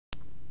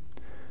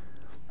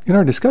In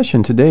our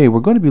discussion today, we're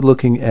going to be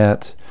looking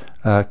at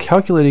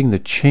calculating the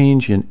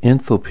change in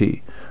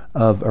enthalpy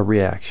of a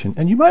reaction.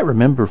 And you might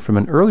remember from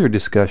an earlier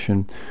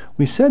discussion,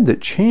 we said that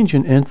change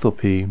in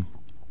enthalpy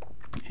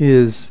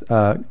is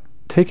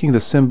taking the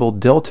symbol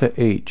delta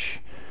H.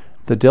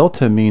 The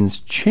delta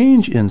means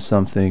change in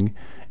something,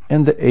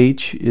 and the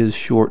H is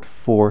short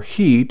for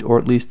heat, or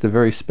at least the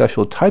very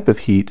special type of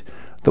heat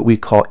that we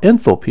call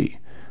enthalpy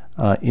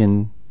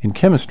in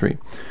chemistry.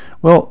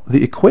 Well,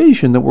 the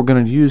equation that we're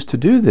going to use to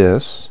do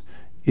this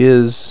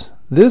is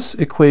this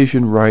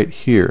equation right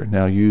here.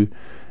 Now you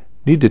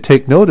need to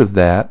take note of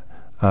that,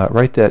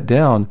 write that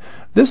down.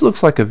 This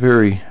looks like a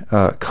very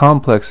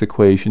complex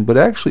equation, but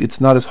actually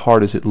it's not as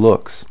hard as it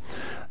looks.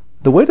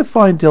 The way to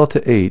find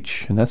delta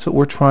H, and that's what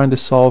we're trying to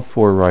solve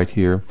for right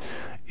here,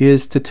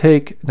 is to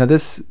take, now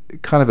this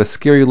kind of a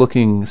scary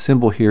looking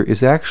symbol here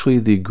is actually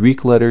the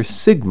Greek letter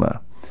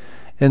sigma.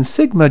 And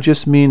sigma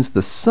just means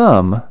the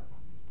sum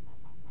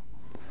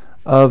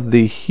of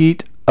the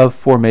heat of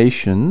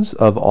formations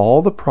of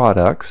all the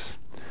products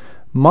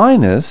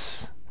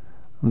minus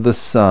the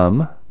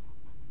sum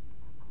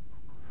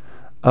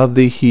of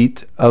the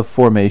heat of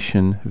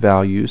formation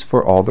values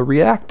for all the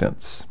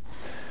reactants.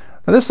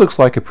 Now this looks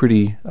like a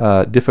pretty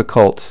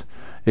difficult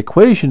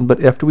equation,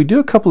 but after we do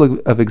a couple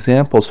of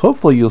examples,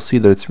 hopefully you'll see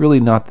that it's really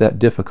not that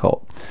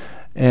difficult.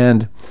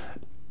 And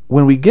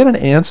when we get an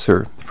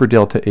answer for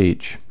delta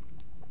H,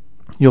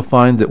 you'll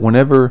find that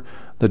whenever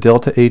the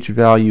delta H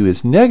value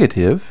is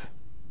negative,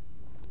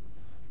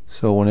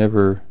 so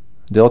whenever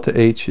delta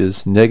H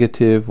is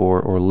negative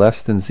or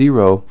less than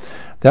 0,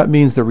 that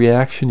means the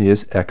reaction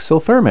is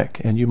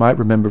exothermic. And you might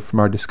remember from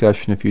our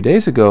discussion a few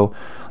days ago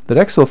that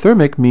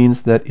exothermic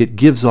means that it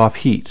gives off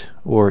heat,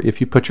 or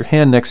if you put your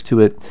hand next to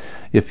it,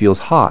 it feels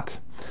hot.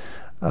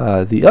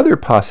 The other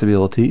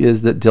possibility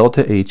is that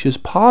delta H is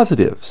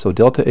positive, so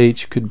delta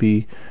H could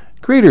be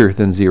greater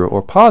than 0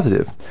 or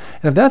positive.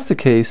 And if that's the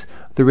case,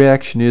 the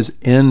reaction is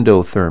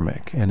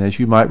endothermic. And as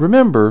you might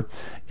remember,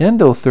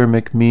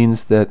 endothermic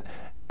means that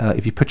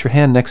if you put your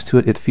hand next to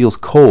it, it feels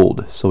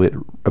cold, so it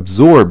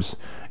absorbs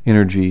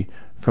energy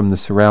from the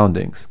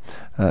surroundings.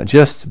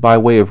 Just by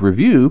way of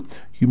review,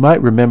 you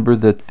might remember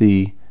that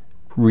the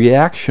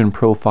reaction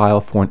profile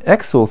for an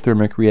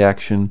exothermic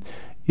reaction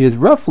is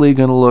roughly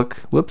going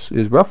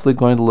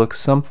to look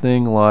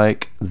something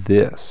like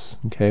this,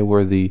 okay,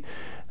 where the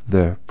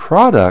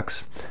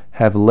products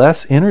have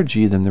less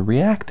energy than the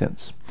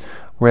reactants,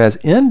 whereas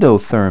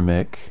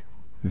endothermic,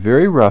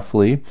 very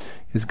roughly,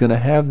 is going to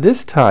have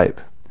this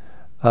type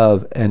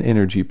of an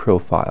energy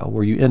profile,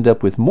 where you end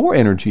up with more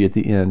energy at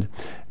the end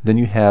than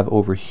you have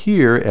over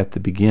here at the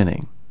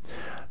beginning.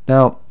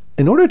 Now,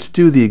 in order to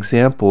do the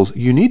examples,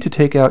 you need to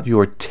take out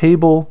your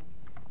table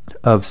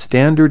of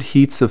standard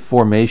heats of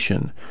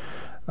formation.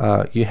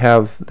 You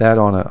have that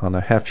on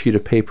a half sheet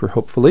of paper,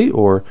 hopefully,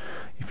 or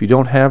if you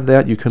don't have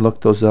that, you can look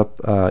those up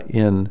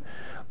in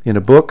a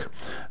book.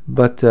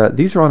 But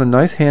these are on a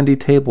nice handy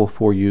table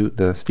for you,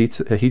 the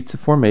heats of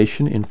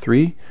formation in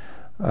 3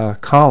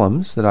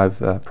 columns that I've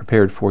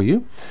prepared for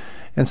you.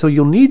 And so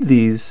you'll need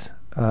these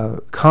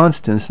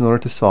constants in order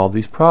to solve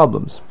these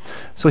problems.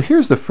 So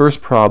here's the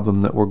first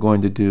problem that we're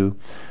going to do.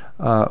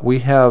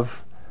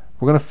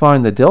 We're going to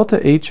find the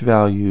delta H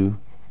value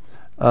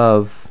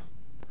of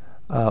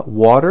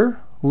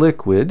water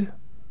liquid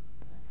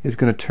is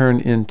going to turn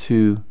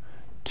into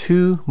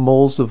 2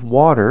 moles of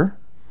water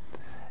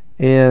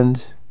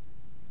and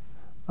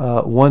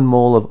 1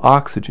 mole of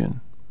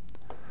oxygen.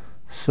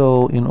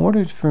 So in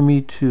order for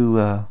me to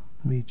let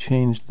me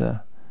change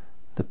the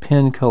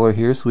pen color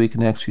here so we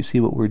can actually see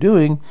what we're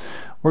doing,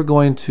 we're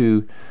going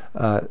to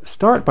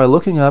start by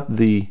looking up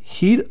the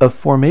heat of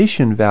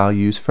formation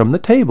values from the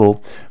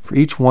table for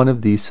each one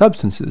of these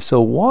substances.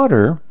 So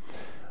water,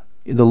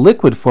 the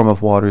liquid form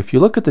of water, if you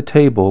look at the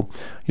table,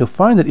 you'll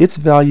find that its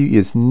value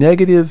is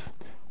negative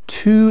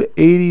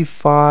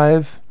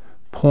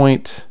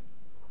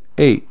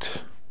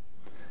 285.8,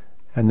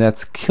 and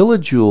that's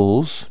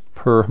kilojoules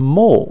per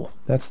mole.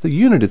 That's the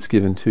unit it's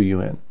given to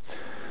you in.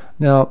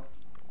 Now,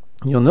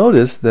 you'll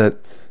notice that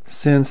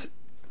since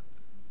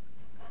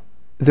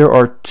there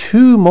are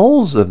 2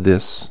 moles of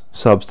this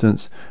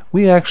substance,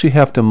 we actually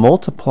have to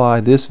multiply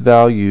this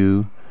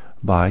value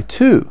by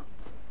 2.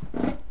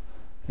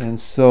 And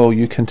so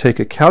you can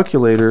take a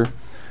calculator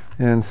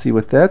and see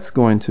what that's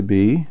going to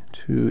be.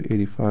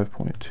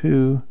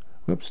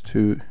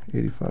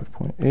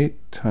 285.8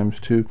 times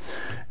 2,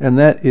 and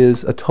that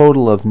is a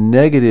total of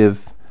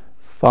negative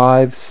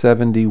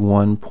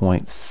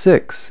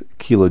 571.6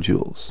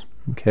 kilojoules.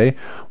 Okay,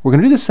 we're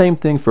going to do the same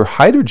thing for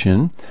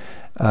hydrogen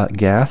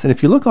gas, and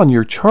if you look on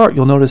your chart,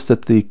 you'll notice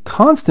that the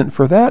constant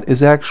for that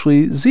is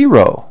actually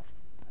 0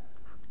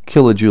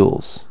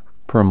 kilojoules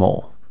per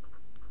mole.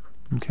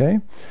 Okay,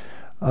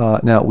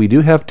 now we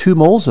do have 2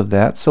 moles of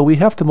that, so we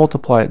have to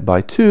multiply it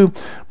by 2,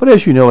 but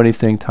as you know,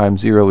 anything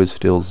times 0 is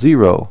still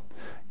 0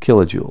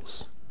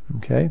 kilojoules.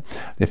 Okay,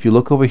 if you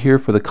look over here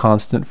for the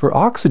constant for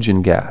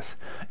oxygen gas,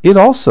 it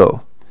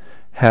also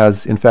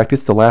has, in fact,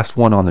 it's the last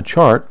one on the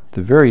chart,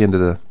 the very end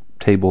of the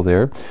table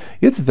there,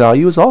 its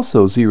value is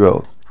also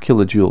 0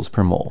 kilojoules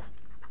per mole.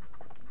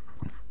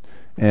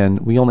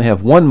 And we only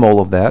have 1 mole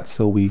of that,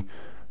 so we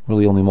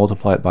really only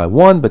multiply it by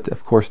 1, but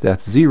of course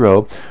that's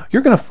 0.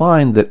 You're going to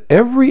find that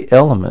every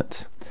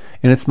element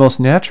in its most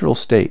natural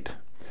state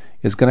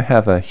is going to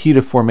have a heat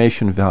of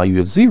formation value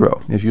of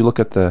 0. If you look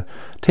at the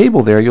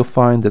table there, you'll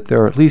find that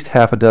there are at least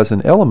half a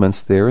dozen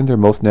elements there in their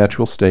most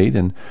natural state,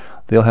 and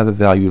they'll have a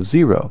value of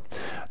 0.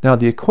 Now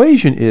the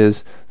equation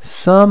is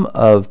sum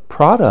of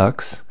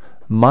products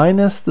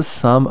minus the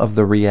sum of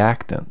the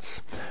reactants.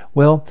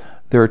 Well,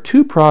 there are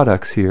two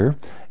products here,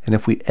 and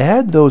if we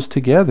add those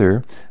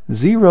together,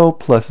 0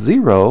 plus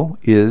 0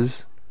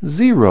 is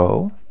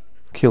 0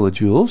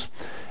 kilojoules,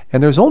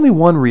 and there's only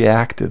one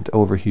reactant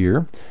over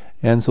here,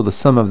 and so the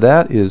sum of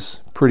that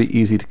is pretty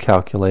easy to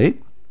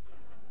calculate.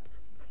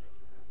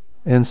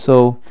 And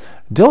so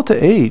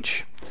delta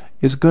H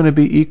is going to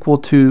be equal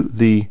to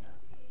the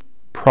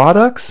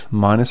products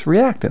minus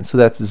reactants. So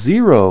that's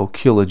 0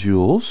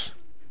 kilojoules,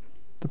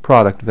 the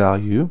product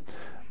value,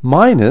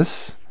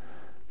 minus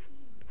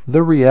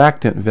the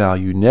reactant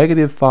value,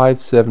 negative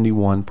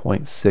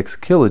 571.6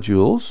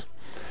 kilojoules.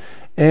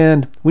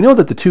 And we know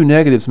that the two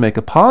negatives make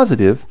a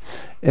positive,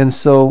 and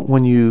so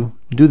when you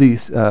do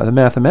these the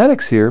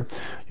mathematics here,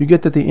 you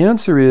get that the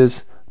answer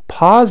is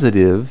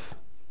positive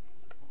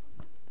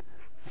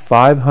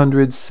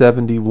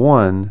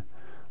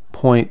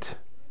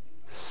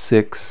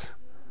 571.6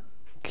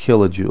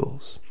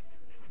 kilojoules.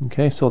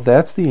 Okay, so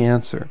that's the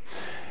answer.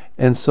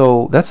 And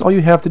so that's all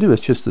you have to do.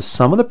 It's just the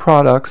sum of the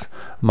products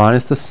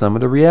minus the sum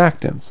of the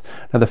reactants.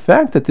 Now the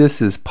fact that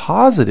this is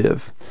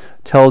positive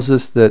tells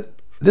us that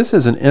this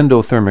is an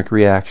endothermic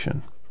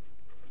reaction.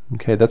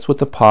 Okay, that's what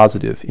the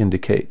positive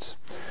indicates.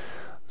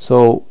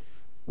 So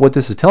what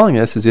this is telling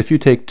us is if you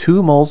take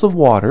 2 moles of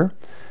water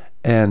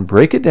and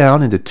break it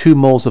down into 2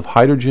 moles of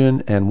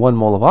hydrogen and 1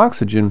 mole of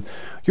oxygen,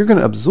 you're going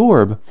to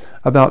absorb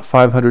about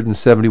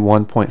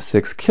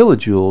 571.6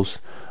 kilojoules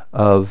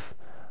of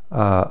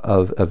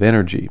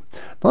energy.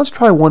 Now let's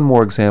try one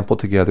more example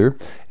together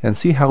and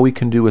see how we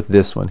can do with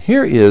this one.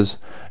 Here is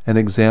an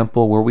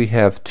example where we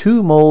have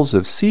 2 moles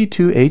of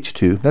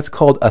C2H2, that's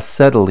called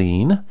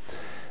acetylene,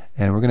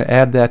 and we're going to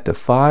add that to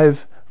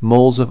 5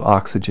 moles of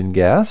oxygen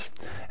gas,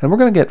 and we're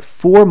going to get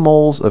 4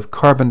 moles of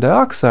carbon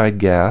dioxide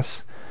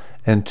gas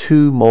and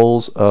 2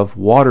 moles of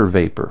water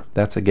vapor.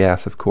 That's a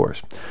gas, of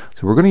course.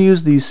 So we're going to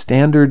use these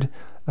standard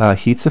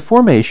heats of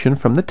formation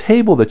from the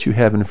table that you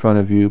have in front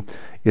of you.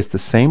 It's the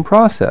same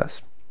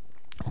process.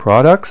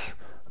 Products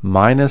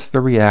minus the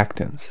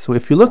reactants. So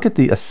if you look at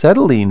the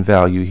acetylene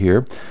value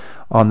here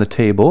on the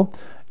table,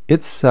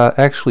 it's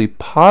actually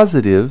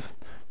positive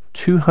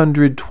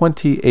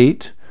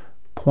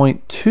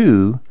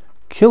 228.2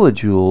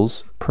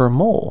 kilojoules per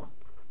mole.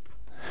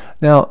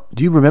 Now,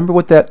 do you remember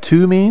what that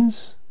 2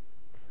 means?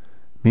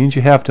 It means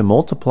you have to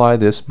multiply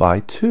this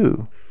by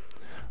 2.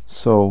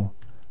 So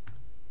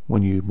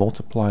when you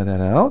multiply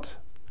that out,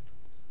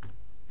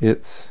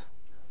 it's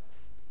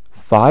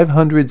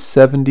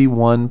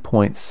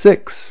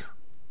 571.6.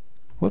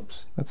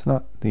 Whoops, that's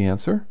not the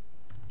answer.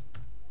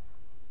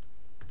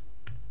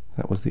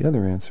 That was the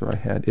other answer I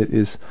had. It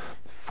is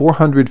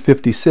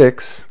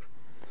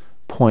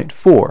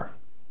 456.4.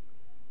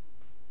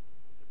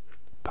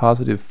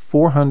 Positive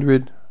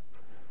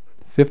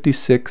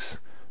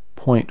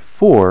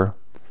 456.4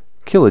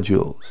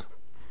 kilojoules.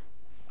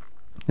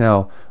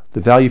 Now,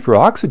 the value for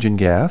oxygen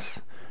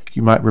gas,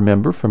 you might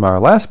remember from our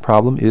last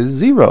problem, is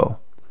 0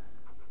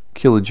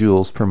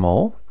 kilojoules per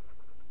mole.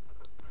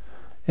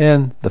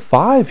 And the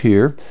 5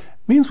 here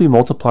means we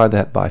multiply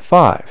that by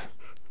 5.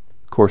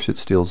 Of course,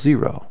 it's still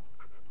 0.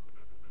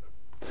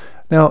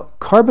 Now,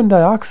 carbon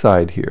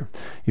dioxide here,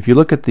 if you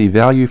look at the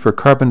value for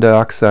carbon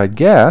dioxide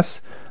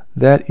gas,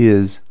 that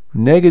is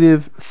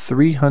negative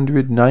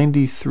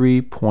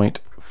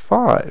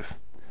 393.5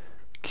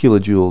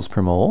 kilojoules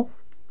per mole.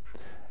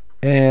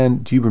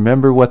 And do you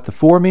remember what the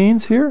 4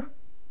 means here?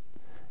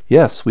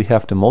 Yes, we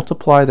have to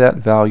multiply that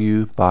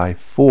value by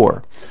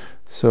 4.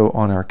 So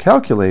on our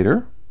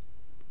calculator,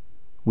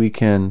 we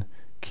can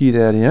key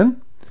that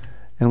in,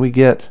 and we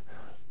get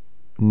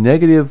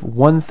negative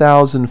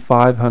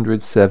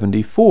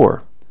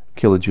 1,574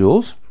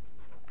 kilojoules.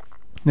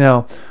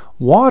 Now,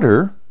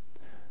 water,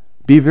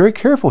 be very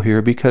careful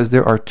here because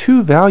there are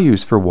 2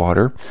 values for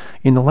water.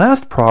 In the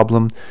last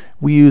problem,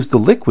 we used the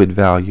liquid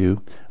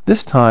value.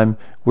 This time,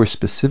 we're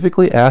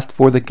specifically asked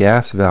for the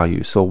gas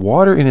value. So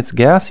water in its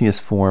gaseous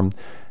form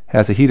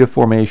has a heat of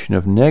formation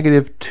of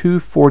negative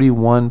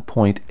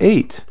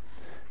 241.8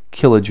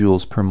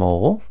 kilojoules per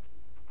mole.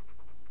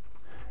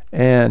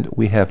 And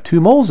we have 2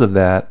 moles of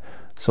that,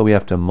 so we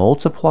have to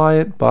multiply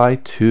it by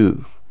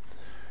 2.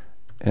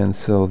 And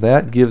so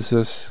that gives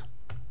us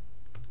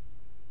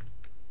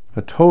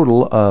a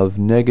total of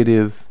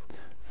negative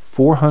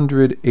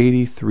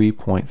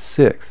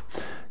 483.6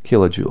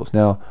 kilojoules.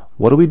 Now,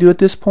 what do we do at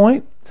this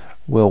point?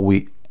 Well,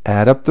 we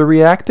add up the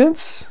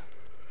reactants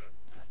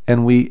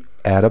and we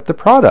add up the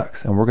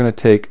products, and we're going to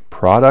take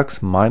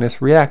products minus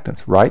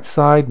reactants, right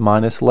side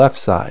minus left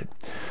side.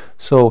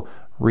 So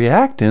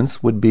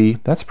reactants would be,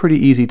 that's pretty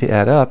easy to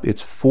add up.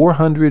 It's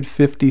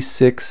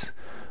 456.4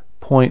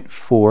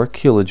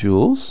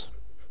 kilojoules.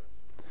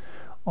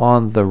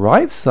 On the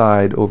right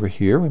side over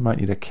here, we might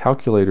need a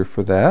calculator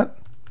for that.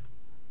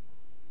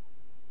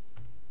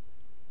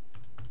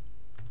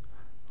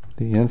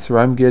 The answer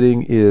I'm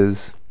getting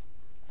is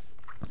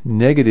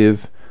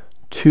negative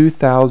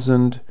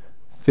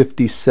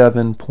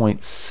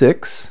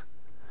 2057.6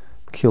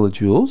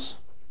 kilojoules.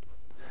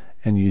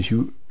 And as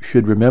you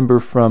should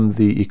remember from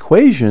the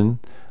equation,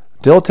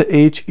 delta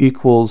H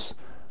equals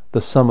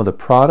the sum of the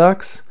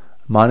products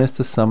minus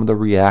the sum of the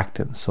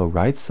reactants. So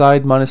right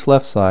side minus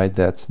left side,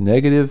 that's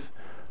negative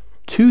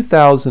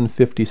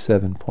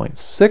 2057.6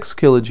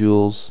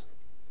 kilojoules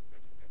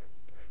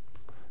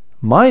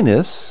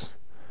minus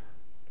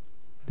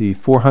the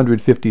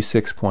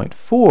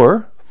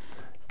 456.4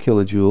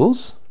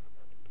 kilojoules.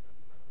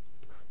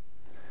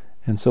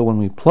 And so when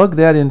we plug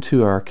that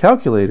into our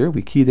calculator,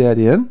 we key that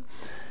in,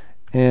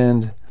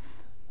 and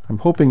I'm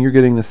hoping you're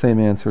getting the same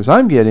answer as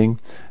I'm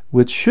getting,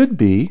 which should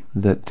be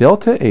that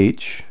delta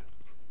H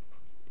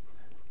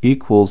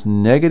equals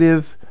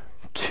negative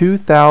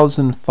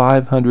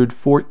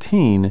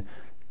 2,514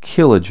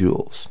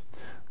 kilojoules.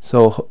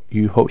 So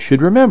you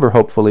should remember,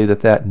 hopefully,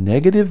 that that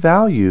negative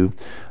value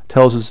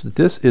tells us that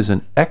this is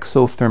an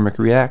exothermic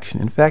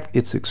reaction. In fact,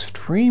 it's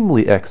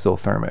extremely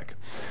exothermic.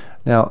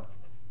 Now,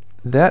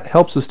 that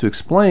helps us to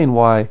explain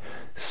why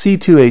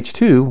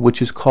C2H2,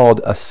 which is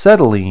called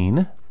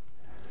acetylene,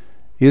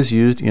 is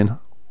used in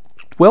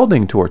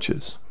welding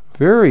torches.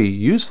 Very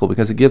useful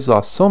because it gives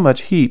off so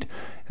much heat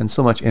and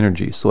so much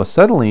energy. So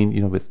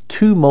acetylene, with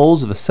 2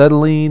 moles of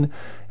acetylene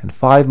and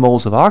 5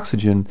 moles of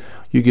oxygen,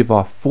 you give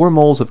off 4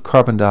 moles of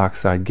carbon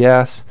dioxide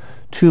gas,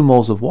 2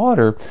 moles of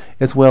water,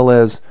 as well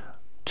as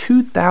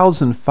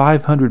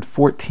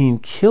 2,514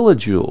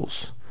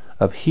 kilojoules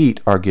of heat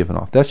are given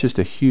off. That's just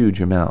a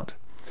huge amount.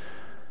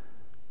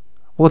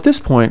 Well, at this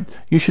point,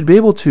 you should be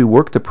able to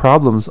work the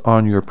problems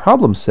on your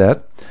problem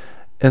set,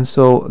 and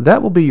so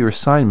that will be your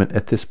assignment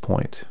at this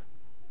point.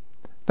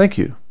 Thank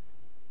you.